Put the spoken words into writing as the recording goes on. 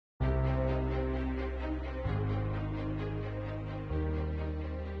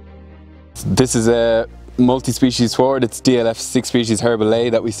This is a multi-species sward. It's DLF 6-species herbal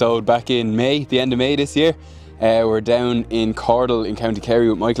A that we sowed back in May, the end of May this year. We're down in Cordal in County Kerry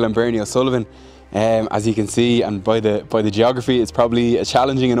with Michael and Bernie O'Sullivan. As you can see, and by the geography, it's probably a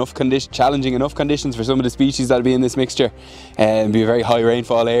challenging enough conditions for some of the species that'll be in this mixture. It'll be a very high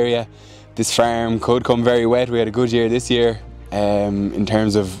rainfall area. This farm could come very wet. We had a good year this year. In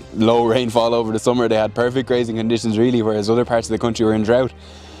terms of low rainfall over the summer, they had perfect grazing conditions really, whereas other parts of the country were in drought.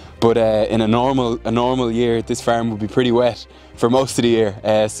 But in a normal year, this farm will be pretty wet for most of the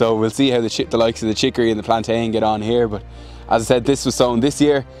year. So we'll see how the likes of the chicory and the plantain get on here. But as I said, this was sown this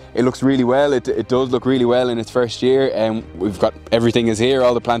year. It looks really well. It does look really well in its first year. We've got everything is here.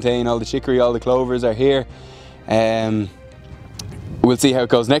 All the plantain, all the chicory, all the clovers are here. We'll see how it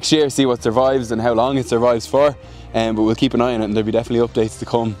goes next year, see what survives and how long it survives for. But we'll keep an eye on it, and there'll be definitely updates to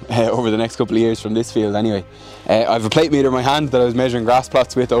come over the next couple of years from this field anyway. I have a plate meter in my hand that I was measuring grass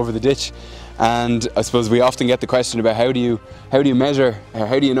plots with over the ditch, and I suppose we often get the question about how do you measure,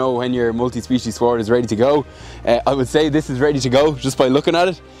 how do you know when your multi-species sward is ready to go? I would say this is ready to go just by looking at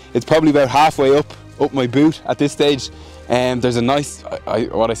it. It's probably about halfway up my boot at this stage. There's a nice,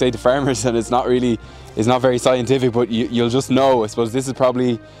 what I say to farmers, and it's not very scientific, but you'll just know. I suppose this is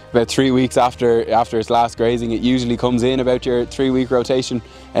probably about 3 weeks after its last grazing. It usually comes in about your 3-week rotation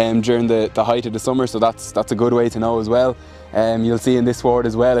during the height of the summer, so that's a good way to know as well. You'll see in this sward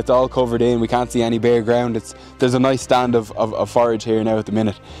as well, it's all covered in. We can't see any bare ground. There's a nice stand of forage here now at the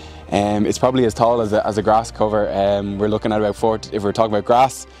minute. It's probably as tall as a grass cover. We're looking at about if we're talking about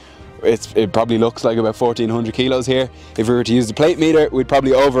grass, it probably looks like about 1,400 kilos here. If we were to use the plate meter, we'd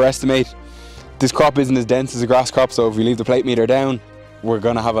probably overestimate. This crop isn't as dense as a grass crop, so if we leave the plate meter down, we're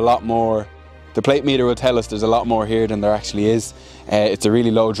going to have a lot more. The plate meter will tell us there's a lot more here than there actually is. It's a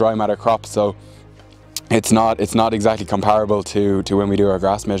really low dry matter crop, so it's not exactly comparable to when we do our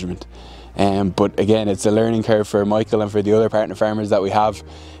grass measurement. But again, it's a learning curve for Michael and for the other partner farmers that we have,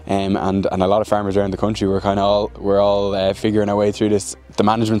 and a lot of farmers around the country. We're all figuring our way through the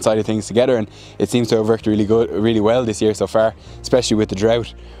management side of things together, and it seems to have worked really well this year so far, especially with the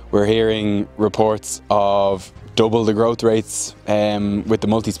drought. We're hearing reports of double the growth rates with the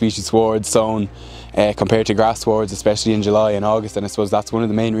multi-species swards sown compared to grass swards, especially in July and August. And I suppose that's one of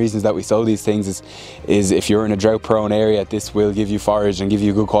the main reasons that we sow these things is if you're in a drought prone area, this will give you forage and give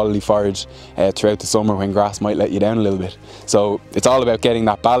you good quality forage throughout the summer when grass might let you down a little bit. So it's all about getting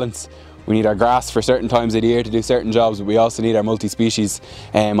that balance. We need our grass for certain times of the year to do certain jobs, but we also need our multi-species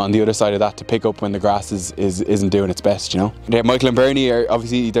on the other side of that to pick up when the grass isn't doing its best, you know. Yeah, Michael and Bernie are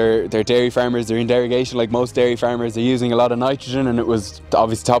obviously they're dairy farmers. They're in derogation like most dairy farmers. They're using a lot of nitrogen, and it was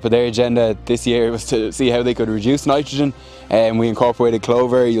obviously top of their agenda this year was to see how they could reduce nitrogen. We incorporated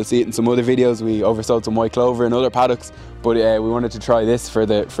clover. You'll see it in some other videos. We oversowed some white clover in other paddocks, but we wanted to try this for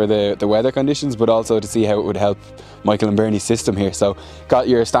the weather conditions, but also to see how it would help Michael and Bernie's system here. So got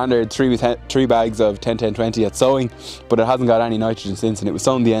your standard 3 bags of 10-10-20 at sowing, but it hasn't got any nitrogen since, and it was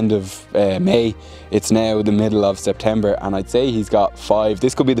sown the end of May. It's now the middle of September, and I'd say he's got 5.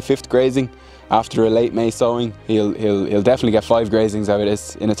 This could be the 5th grazing after a late May sowing. He'll definitely get 5 grazings out of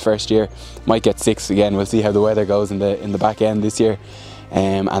this in its first year. Might get 6 again. We'll see how the weather goes in the back end this year,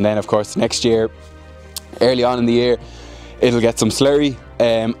 and then of course next year, early on in the year, it'll get some slurry,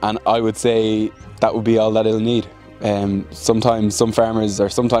 and I would say that would be all that it'll need. Sometimes some farmers, or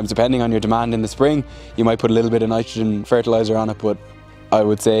sometimes depending on your demand in the spring, you might put a little bit of nitrogen fertilizer on it, but I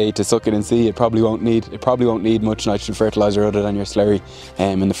would say to suck it and see, it probably won't need much nitrogen fertilizer other than your slurry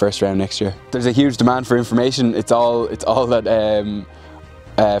in the first round next year. There's a huge demand for information. It's all that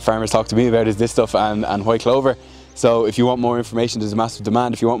farmers talk to me about is this stuff and white clover. So if you want more information, there's a massive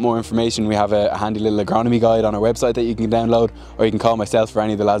demand. If you want more information, we have a handy little agronomy guide on our website that you can download, or you can call myself or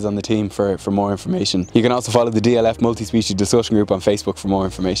any of the lads on the team for more information. You can also follow the DLF Multispecies discussion group on Facebook for more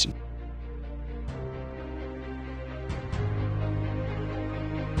information.